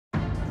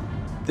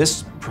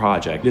This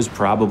project is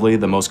probably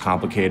the most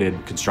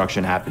complicated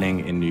construction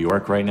happening in New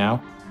York right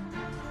now.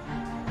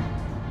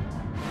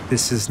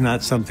 This is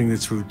not something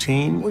that's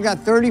routine. We got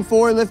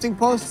 34 lifting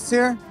posts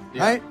here,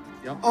 right?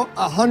 Yep. Oh,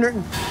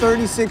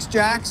 136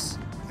 jacks.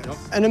 Yep.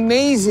 An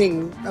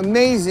amazing,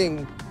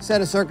 amazing set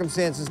of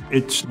circumstances.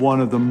 It's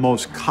one of the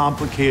most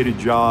complicated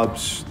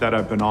jobs that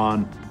I've been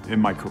on in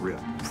my career.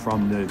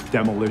 From the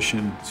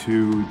demolition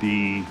to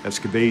the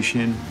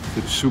excavation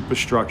to the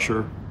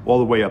superstructure, all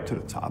the way up to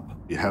the top.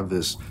 You have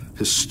this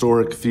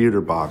historic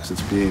theater box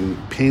that's being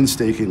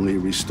painstakingly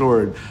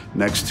restored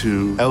next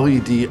to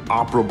LED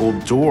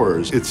operable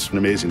doors. It's an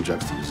amazing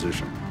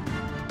juxtaposition.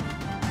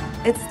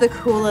 It's the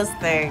coolest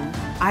thing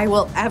I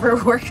will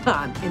ever work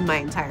on in my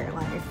entire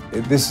life.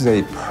 This is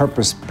a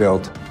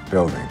purpose-built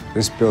building.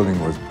 This building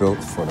was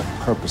built for the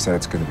purpose that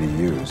it's going to be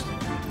used.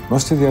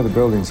 Most of the other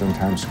buildings in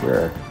Times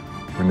Square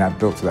were not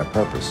built for that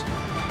purpose.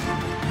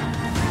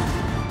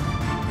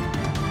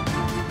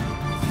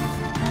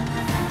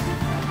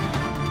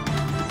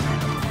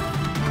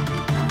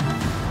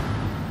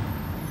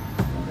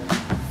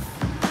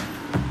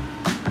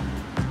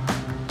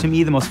 To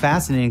me, the most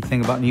fascinating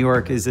thing about New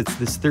York is it's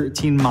this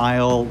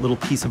 13-mile little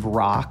piece of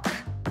rock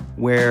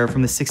where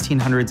from the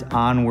 1600s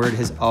onward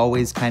has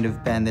always kind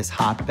of been this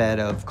hotbed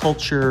of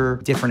culture,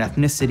 different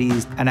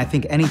ethnicities. And I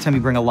think anytime you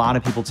bring a lot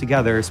of people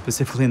together,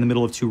 specifically in the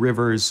middle of two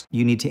rivers,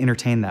 you need to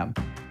entertain them.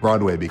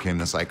 Broadway became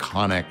this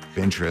iconic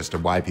interest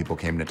of why people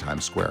came to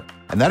Times Square.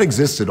 And that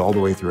existed all the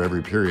way through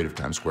every period of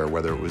Times Square,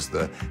 whether it was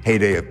the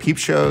heyday of peep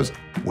shows,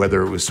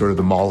 whether it was sort of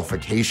the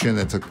mallification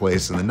that took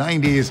place in the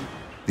 90s.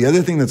 The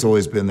other thing that's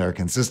always been there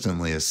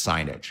consistently is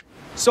signage.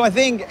 So I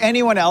think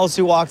anyone else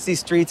who walks these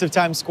streets of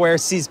Times Square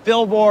sees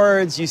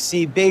billboards, you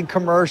see big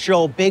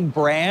commercial, big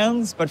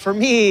brands. But for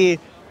me,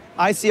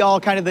 I see all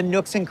kind of the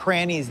nooks and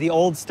crannies, the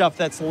old stuff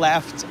that's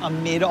left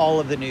amid all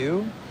of the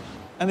new.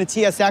 And the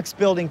TSX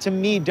building, to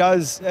me,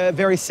 does a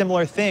very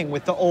similar thing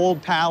with the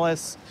old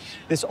palace,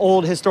 this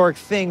old historic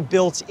thing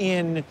built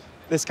in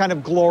this kind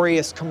of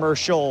glorious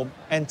commercial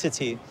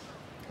entity.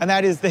 And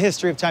that is the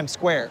history of Times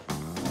Square.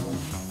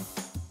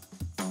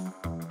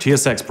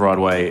 TSX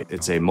Broadway,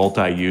 it's a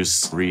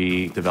multi-use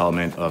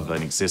redevelopment of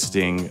an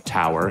existing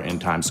tower in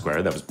Times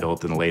Square that was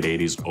built in the late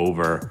 80s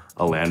over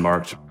a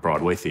landmarked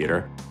Broadway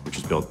theater, which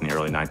was built in the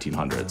early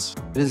 1900s.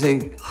 It is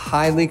a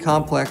highly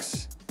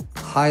complex,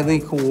 highly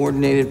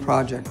coordinated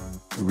project.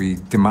 We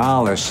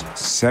demolished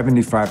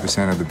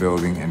 75% of the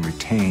building and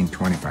retained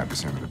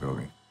 25% of the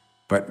building.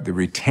 But the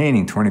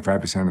retaining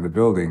 25% of the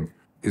building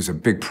is a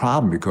big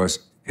problem because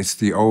it's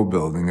the old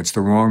building, it's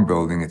the wrong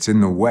building, it's in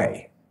the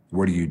way.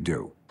 What do you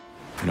do?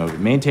 You know,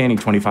 maintaining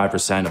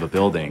 25% of a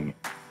building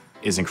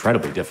is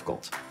incredibly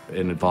difficult. It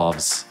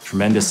involves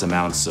tremendous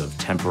amounts of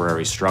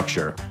temporary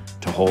structure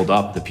to hold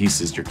up the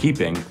pieces you're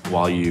keeping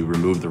while you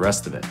remove the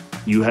rest of it.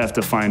 You have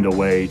to find a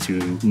way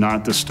to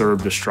not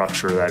disturb the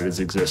structure that is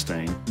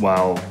existing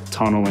while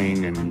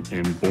tunneling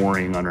and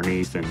boring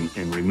underneath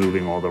and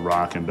removing all the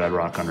rock and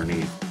bedrock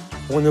underneath.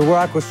 When the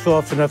rock was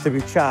soft enough to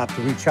be chopped,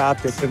 we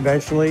chopped it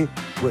conventionally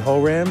with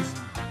hoe rams.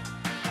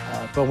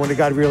 But when it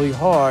got really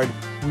hard,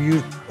 we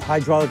used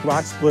hydraulic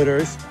rock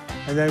splitters,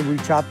 and then we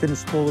chopped it in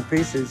smaller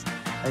pieces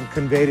and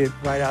conveyed it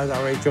right out of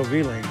our HOV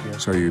lane here.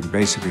 So you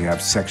basically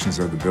have sections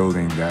of the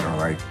building that are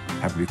like,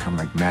 have to become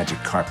like magic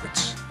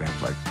carpets. They have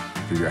to like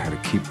figure out how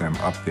to keep them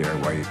up there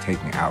while you're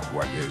taking out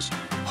what is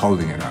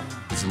holding it up.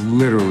 It's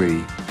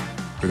literally,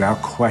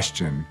 without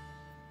question,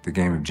 the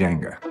game of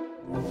Jenga.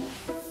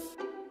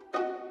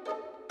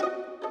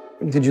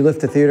 Did you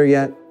lift the theater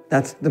yet?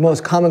 That's the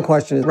most common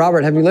question.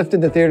 Robert, have you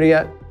lifted the theater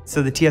yet?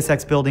 So the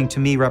TSX building to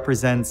me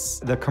represents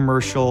the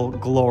commercial,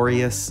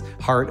 glorious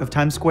heart of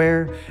Times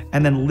Square.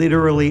 And then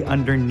literally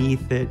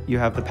underneath it, you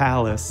have the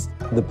Palace.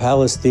 The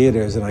Palace Theater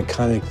is an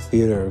iconic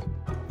theater,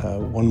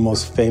 one of the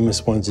most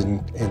famous ones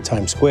in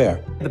Times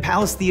Square. The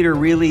Palace Theater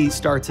really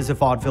starts as a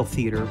vaudeville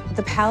theater.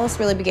 The Palace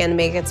really began to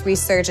make its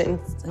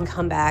resurgence and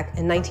comeback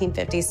in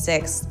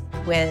 1956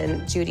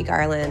 when Judy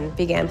Garland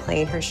began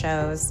playing her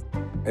shows.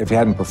 If you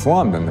hadn't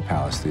performed in the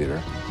Palace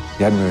Theater,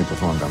 you hadn't really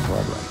performed on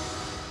Broadway.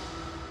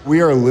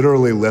 We are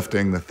literally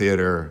lifting the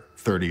theater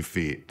 30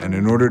 feet. And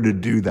in order to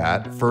do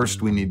that,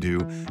 first we need to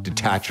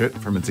detach it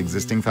from its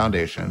existing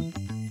foundation.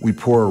 We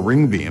pour a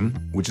ring beam,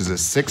 which is a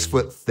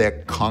 6-foot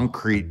thick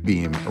concrete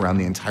beam around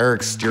the entire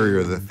exterior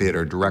of the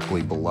theater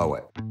directly below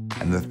it.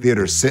 And the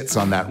theater sits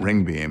on that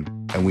ring beam,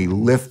 and we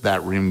lift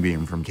that ring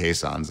beam from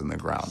caissons in the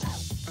ground.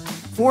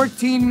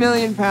 14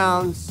 million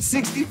pounds,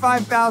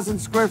 65,000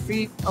 square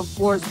feet of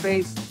floor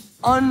space.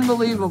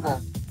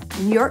 Unbelievable.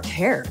 New York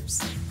cares.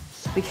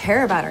 We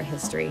care about our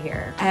history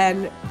here,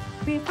 and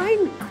we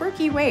find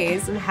quirky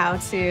ways in how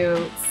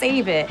to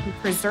save it and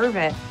preserve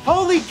it.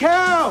 Holy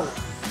cow!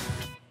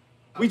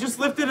 We just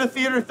lifted a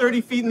theater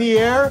 30 feet in the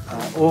air.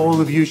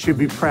 All of you should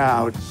be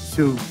proud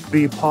to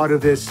be part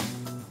of this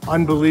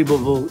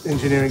unbelievable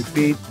engineering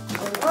feat.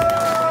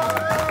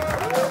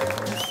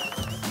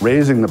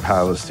 Raising the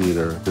Palace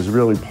Theater is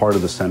really part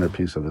of the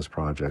centerpiece of this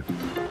project.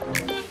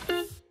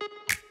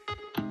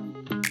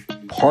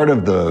 Part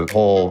of the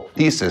whole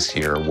thesis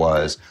here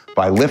was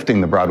by lifting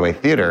the Broadway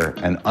Theater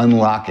and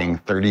unlocking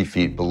 30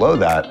 feet below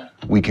that,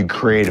 we could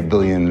create $1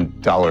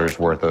 billion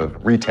worth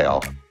of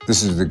retail.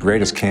 This is the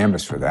greatest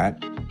canvas for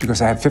that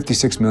because I have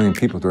 56 million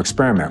people to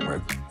experiment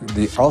with.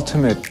 The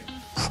ultimate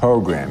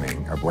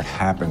programming of what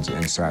happens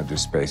inside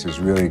this space is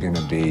really going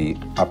to be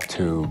up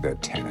to the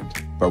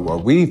tenant. But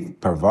what we've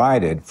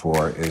provided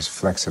for is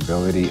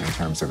flexibility in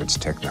terms of its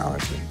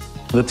technology.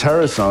 The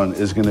terrace zone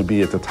is going to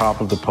be at the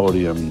top of the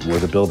podium where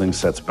the building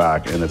sets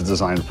back, and it's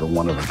designed for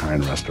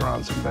one-of-a-kind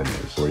restaurants and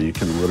venues where you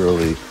can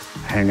literally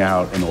hang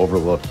out and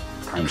overlook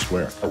Times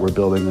Square. We're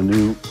building a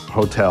new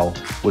hotel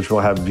which will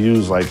have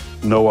views like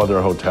no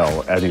other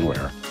hotel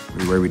anywhere.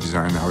 The way we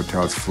design the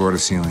hotel, it's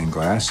floor-to-ceiling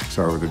glass,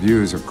 so the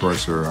views, of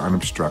course, are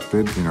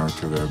unobstructed,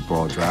 to the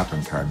ball drop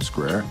in Times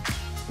Square.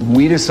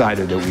 We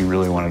decided that we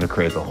really wanted to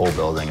create the whole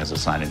building as a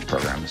signage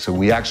program. So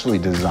we actually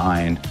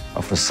designed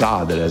a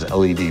facade that has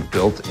LED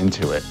built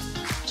into it.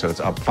 So it's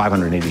up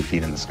 580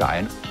 feet in the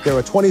sky. There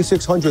are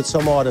 2,600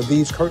 some odd of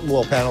these curtain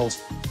wall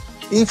panels.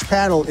 Each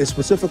panel is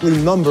specifically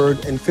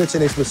numbered and fits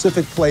in a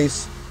specific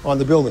place on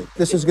the building.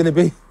 This is going to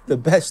be the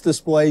best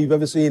display you've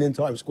ever seen in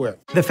Times Square.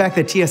 The fact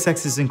that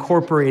TSX is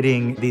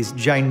incorporating these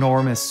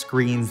ginormous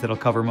screens that'll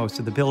cover most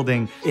of the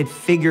building, it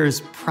figures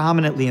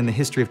prominently in the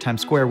history of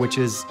Times Square, which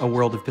is a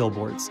world of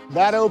billboards.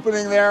 That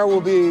opening there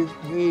will be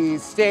the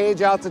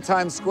stage out to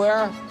Times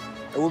Square.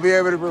 It will be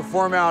able to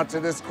perform out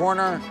to this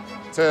corner,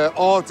 to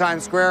all of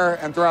Times Square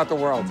and throughout the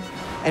world.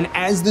 And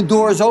as the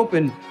doors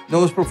open,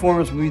 those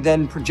performers will be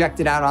then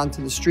projected out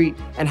onto the street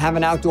and have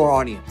an outdoor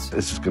audience.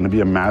 This is going to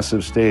be a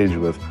massive stage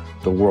with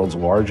the world's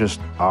largest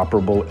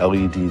operable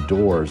LED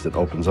doors that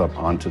opens up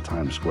onto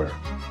Times Square.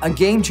 A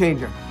game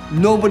changer.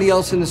 Nobody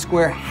else in the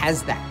square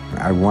has that.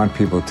 I want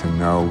people to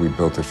know we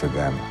built it for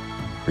them.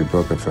 We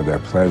built it for their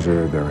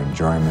pleasure, their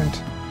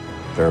enjoyment,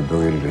 their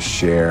ability to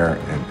share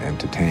and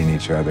entertain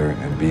each other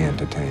and be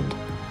entertained.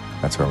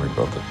 That's why we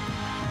built it,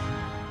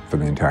 for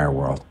the entire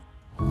world.